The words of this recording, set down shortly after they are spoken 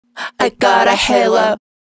I got a halo.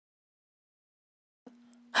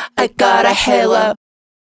 I got a halo.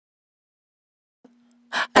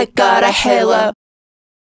 I got a halo.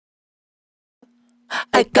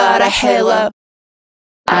 I got a halo.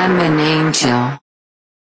 I'm an angel.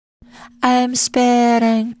 I'm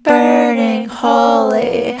spitting, burning,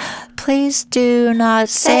 holy. Please do not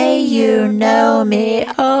say you know me.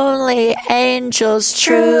 Only angels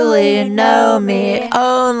truly know me.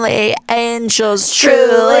 Only angels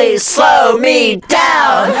truly slow me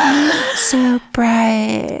down. So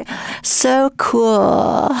bright, so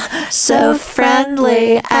cool, so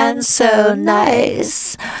friendly and so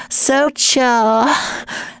nice. So chill,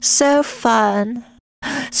 so fun,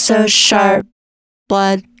 so sharp,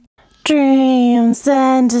 blood. Dreams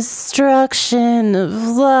and destruction of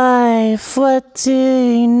life. What do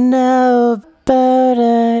you know about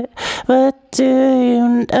it? What do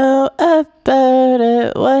you know about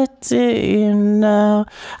it? What do you know?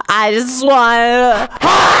 I just wanna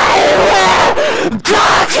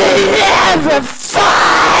never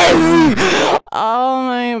find. All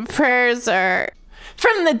my prayers are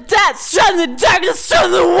from the depths, from the darkness,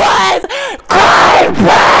 from the woods. Cry,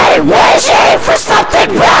 pray, wishing for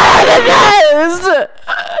something better than this.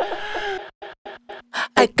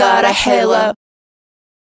 I got a halo.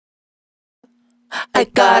 I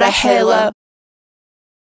got a halo.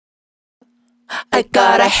 I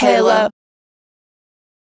got a halo.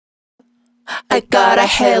 I got a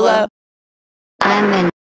halo. I'm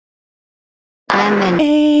an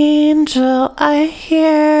angel, I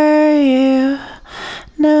hear you.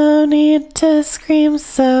 No need to scream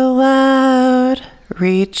so loud.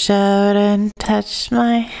 Reach out and touch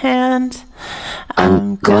my hand.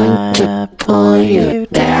 I'm going to gonna pull you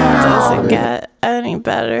down. Does it get any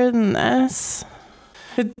better than this?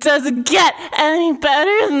 It doesn't get any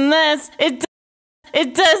better than this. It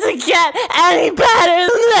doesn't get any better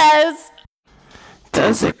than this.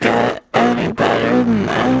 Does it get any better than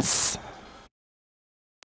this?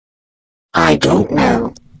 I don't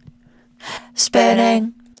know.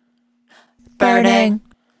 Spinning, burning,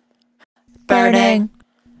 burning,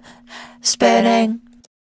 spinning.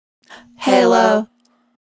 Halo,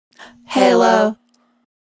 halo,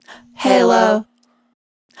 halo,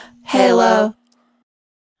 halo.